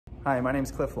Hi, my name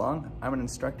is Cliff Long. I'm an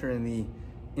instructor in the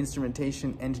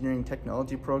Instrumentation Engineering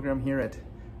Technology program here at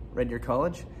Red Deer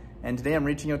College. And today I'm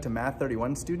reaching out to Math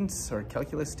 31 students or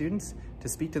calculus students to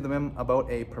speak to them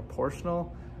about a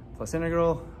proportional plus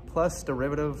integral plus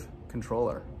derivative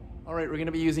controller. All right, we're going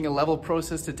to be using a level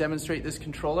process to demonstrate this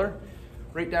controller.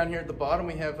 Right down here at the bottom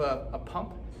we have a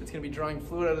pump that's going to be drawing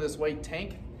fluid out of this white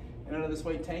tank. And out of this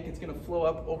white tank it's going to flow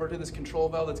up over to this control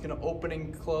valve that's going to open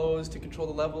and close to control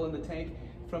the level in the tank.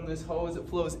 From this hose, it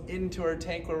flows into our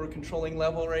tank where we're controlling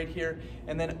level right here,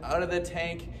 and then out of the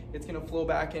tank it's going to flow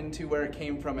back into where it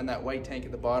came from in that white tank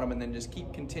at the bottom, and then just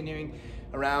keep continuing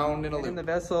around in a loop. In the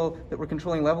vessel that we're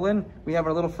controlling level in, we have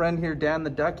our little friend here, Dan the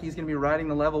duck. He's going to be riding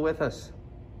the level with us.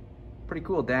 Pretty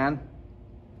cool, Dan.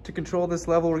 To control this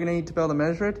level, we're going to need to be able to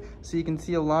measure it. So you can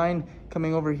see a line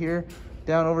coming over here,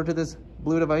 down over to this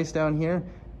blue device down here.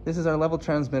 This is our level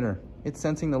transmitter. It's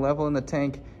sensing the level in the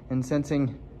tank and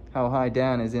sensing how high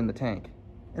Dan is in the tank.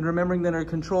 And remembering that our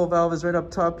control valve is right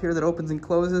up top here that opens and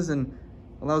closes and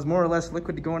allows more or less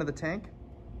liquid to go into the tank.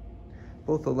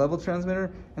 Both the level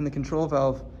transmitter and the control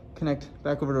valve connect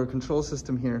back over to our control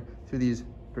system here through these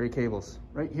gray cables.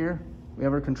 Right here, we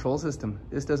have our control system.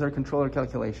 This does our controller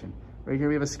calculation. Right here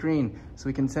we have a screen so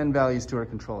we can send values to our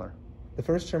controller. The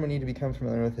first term we need to become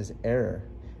familiar with is error.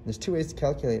 There's two ways to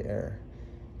calculate error.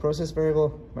 Process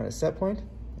variable minus set point,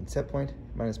 and set point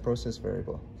minus process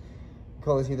variable. We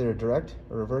call this either a direct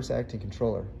or reverse acting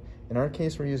controller. In our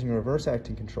case, we're using a reverse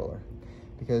acting controller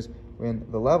because when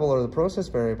the level or the process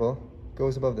variable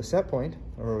goes above the set point,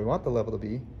 or where we want the level to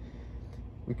be,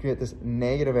 we create this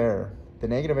negative error. The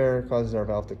negative error causes our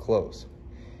valve to close.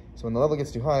 So when the level gets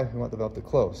too high, we want the valve to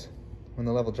close. When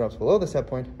the level drops below the set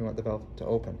point, we want the valve to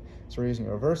open. So we're using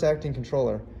a reverse acting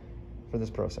controller for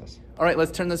this process. All right,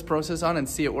 let's turn this process on and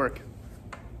see it work.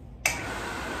 So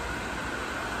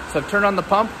I've turned on the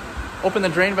pump, open the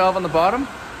drain valve on the bottom.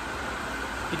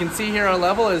 You can see here our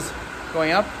level is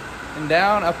going up and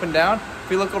down, up and down. If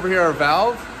we look over here, our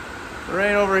valve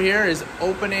right over here is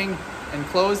opening and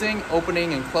closing,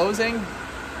 opening and closing.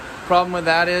 Problem with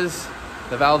that is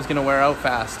the valve's gonna wear out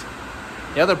fast.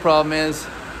 The other problem is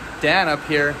Dan up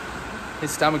here, his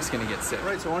stomach's gonna get sick. All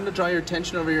right, so I wanted to draw your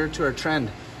attention over here to our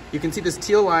trend. You can see this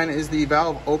teal line is the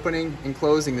valve opening and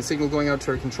closing, the signal going out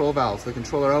to our control valves, the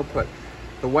controller output.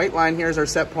 The white line here is our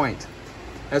set point.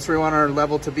 That's where we want our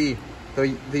level to be.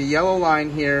 The yellow line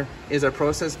here is our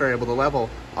process variable, the level,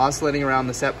 oscillating around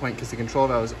the set point because the control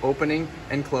valve is opening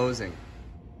and closing.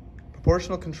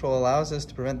 Proportional control allows us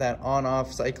to prevent that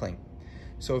on-off cycling.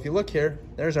 So if you look here,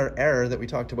 there's our error that we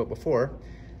talked about before.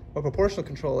 What proportional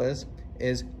control is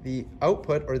the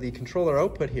output, or the controller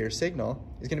output here, signal,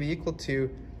 is going to be equal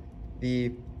to the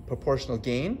proportional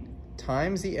gain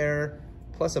times the error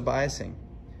plus a biasing.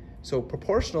 So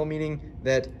proportional meaning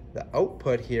that the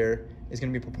output here is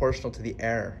going to be proportional to the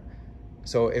error.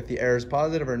 So if the error is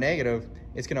positive or negative,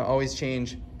 it's going to always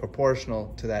change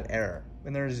proportional to that error.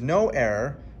 When there is no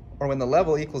error, or when the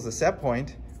level equals the set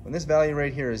point, when this value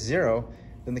right here is 0,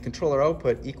 then the controller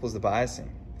output equals the biasing.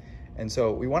 And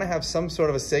so we want to have some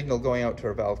sort of a signal going out to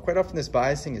our valve. Quite often this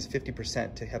biasing is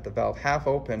 50% to have the valve half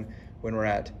open when we're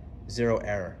at 0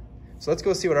 error. So let's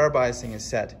go see what our biasing is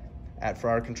set at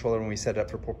for our controller when we set it up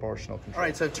for proportional control. All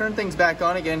right, so I've turned things back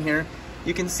on again here.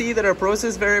 You can see that our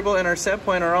process variable and our set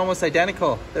point are almost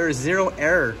identical. There is 0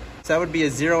 error. So that would be a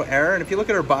 0 error. And if you look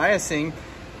at our biasing,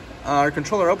 our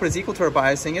controller output is equal to our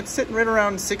biasing. It's sitting right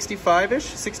around 65-ish,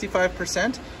 65%.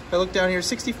 If I look down here,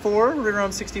 64, right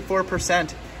around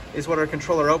 64% is what our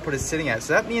controller output is sitting at.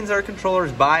 So that means our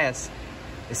controller's bias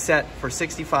is set for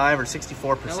 65 or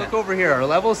 64%. Now look over here, our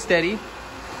level is steady.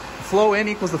 Flow in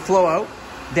equals the flow out.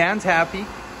 Dan's happy.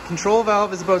 Control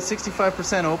valve is about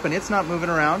 65% open. It's not moving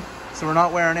around, so we're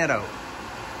not wearing it out.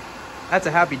 That's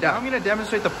a happy duck. Now I'm going to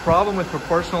demonstrate the problem with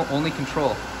proportional only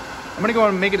control. I'm going to go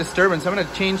and make a disturbance. I'm going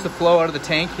to change the flow out of the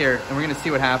tank here, and we're going to see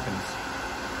what happens.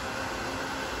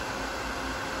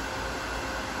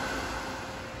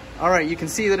 All right, you can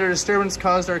see that our disturbance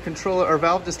caused our controller, our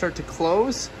valve to start to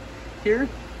close here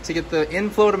to get the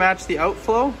inflow to match the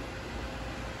outflow.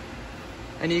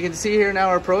 And you can see here now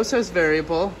our process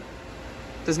variable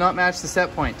does not match the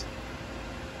set point,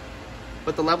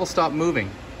 but the level stopped moving.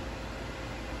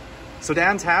 So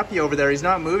Dan's happy over there, he's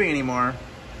not moving anymore,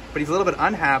 but he's a little bit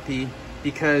unhappy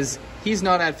because he's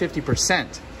not at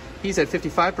 50%. He's at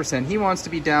 55%. He wants to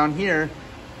be down here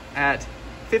at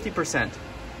 50%.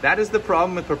 That is the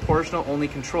problem with proportional only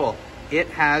control. It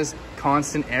has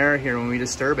constant error here when we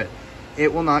disturb it.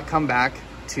 It will not come back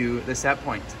to the set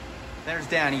point. There's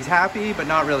Dan. He's happy, but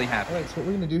not really happy. All right, so what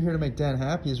we're going to do here to make Dan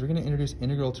happy is we're going to introduce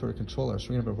integral to our controller. So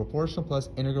we're going to have a proportional plus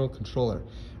integral controller.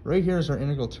 Right here is our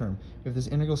integral term. We have this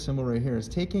integral symbol right here. It's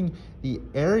taking the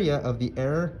area of the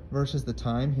error versus the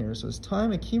time here. So as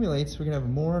time accumulates, we're going to have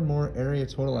more and more area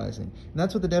totalizing. And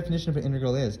that's what the definition of an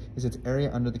integral is it's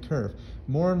area under the curve.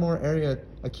 More and more area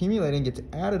accumulating gets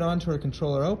added onto our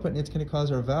controller output, and it's going to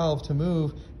cause our valve to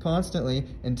move constantly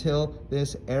until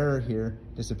this error here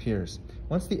disappears.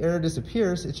 Once the error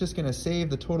disappears, it's just going to save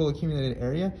the total accumulated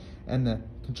area, and the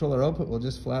controller output will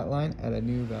just flatline at a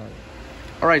new value.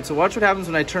 All right, so watch what happens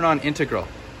when I turn on integral.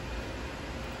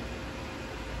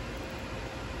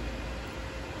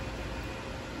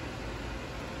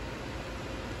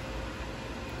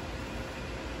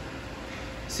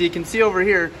 So you can see over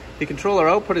here, the controller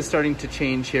output is starting to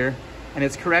change here, and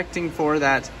it's correcting for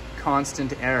that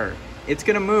constant error. It's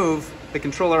going to move the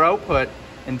controller output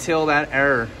until that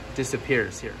error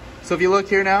disappears here. So if you look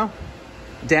here now,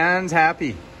 Dan's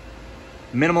happy.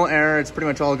 Minimal error, it's pretty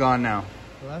much all gone now.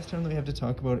 The last term that we have to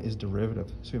talk about is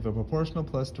derivative. So we have a proportional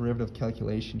plus derivative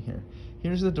calculation here.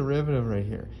 Here's the derivative right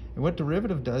here. And what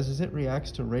derivative does is it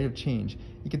reacts to rate of change.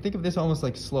 You can think of this almost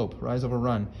like slope, rise over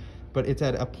run, but it's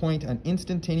at a point, an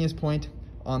instantaneous point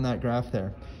on that graph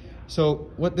there.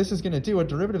 So what this is going to do, what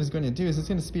derivative is going to do, is it's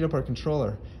going to speed up our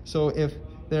controller. So if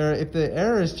the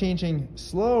error is changing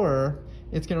slower,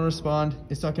 it's not going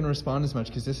to respond as much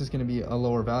because this is going to be a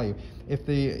lower value. If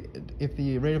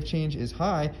the rate of change is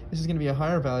high, this is going to be a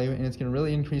higher value, and it's going to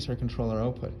really increase our controller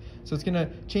output. So it's going to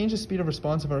change the speed of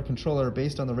response of our controller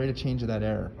based on the rate of change of that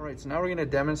error. All right, so now we're going to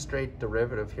demonstrate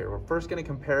derivative here. We're first going to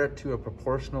compare it to a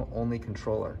proportional only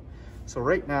controller. So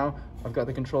right now, I've got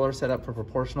the controller set up for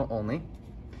proportional only.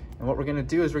 And what we're going to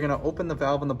do is we're going to open the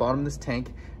valve on the bottom of this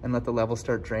tank and let the level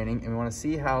start draining. And we want to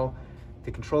see how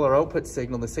the controller output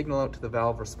signal, the signal out to the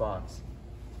valve, responds.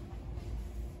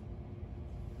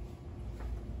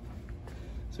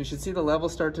 So we should see the level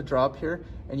start to drop here,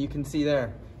 and you can see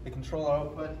there, the controller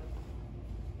output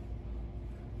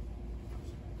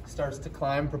starts to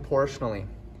climb proportionally.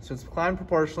 So it's climbed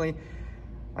proportionally.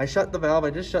 I just shut the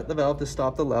valve to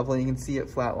stop the level, and you can see it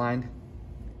flatlined.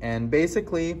 And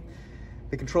basically,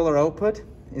 the controller output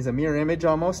is a mirror image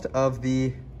almost of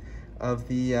the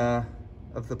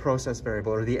process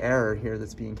variable, or the error here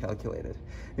that's being calculated.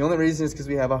 The only reason is because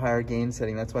we have a higher gain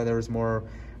setting. That's why there was more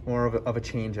of a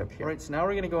change up here. All right, so now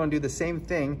we're going to go and do the same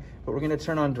thing, but we're going to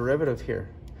turn on derivative here.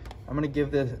 I'm going to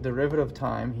give the derivative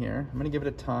time here. I'm going to give it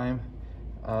a time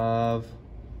of,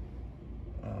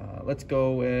 let's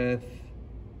go with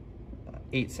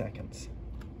 8 seconds.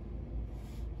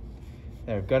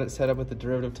 There, I've got it set up with the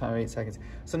derivative time of 8 seconds.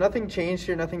 So nothing changed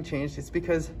here, nothing changed. It's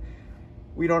because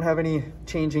we don't have any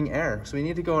changing error. So we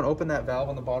need to go and open that valve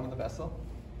on the bottom of the vessel.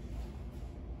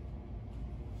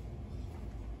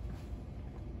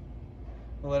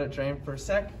 We'll let it drain for a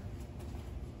sec.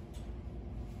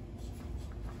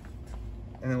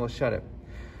 And then we'll shut it.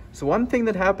 So one thing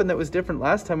that happened that was different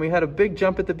last time, we had a big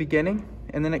jump at the beginning,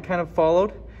 and then it kind of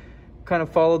followed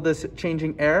this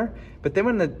changing error. But then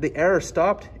when the error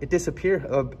stopped, it disappeared,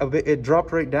 it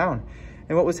dropped right down.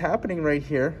 And what was happening right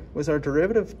here was our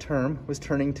derivative term was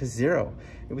turning to 0.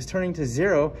 It was turning to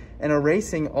 0 and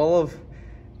erasing all of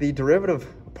the derivative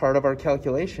part of our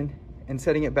calculation and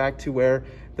setting it back to where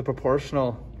the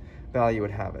proportional value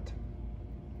would have it.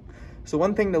 So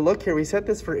one thing to look here, we set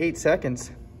this for 8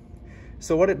 seconds.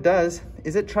 So what it does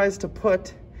is it tries to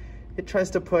put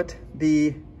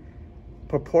the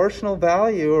proportional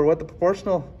value, or what the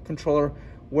proportional controller,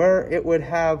 where it would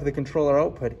have the controller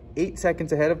output 8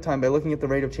 seconds ahead of time by looking at the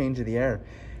rate of change of the error.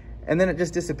 And then it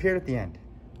just disappeared at the end.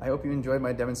 I hope you enjoyed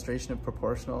my demonstration of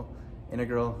proportional,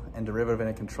 integral, and derivative in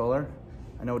a controller.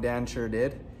 I know Dan sure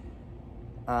did.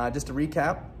 Just to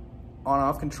recap,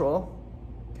 on-off control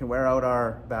can wear out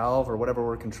our valve or whatever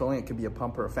we're controlling. It could be a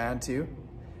pump or a fan too.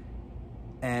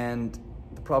 And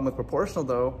the problem with proportional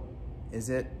though is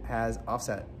it has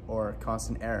offset or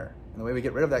constant error. And the way we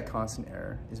get rid of that constant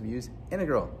error is we use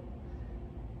integral.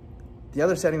 The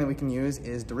other setting that we can use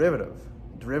is derivative.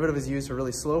 Derivative is used for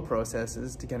really slow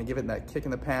processes to kind of give it that kick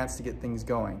in the pants to get things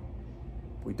going.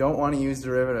 We don't want to use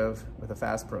derivative with a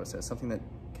fast process, something that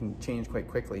can change quite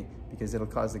quickly because it'll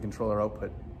cause the controller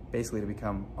output basically to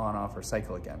become on, off, or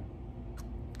cycle again.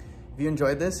 If you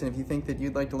enjoyed this and if you think that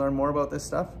you'd like to learn more about this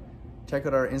stuff, check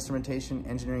out our Instrumentation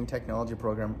Engineering Technology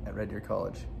program at Red Deer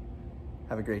College.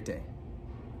 Have a great day.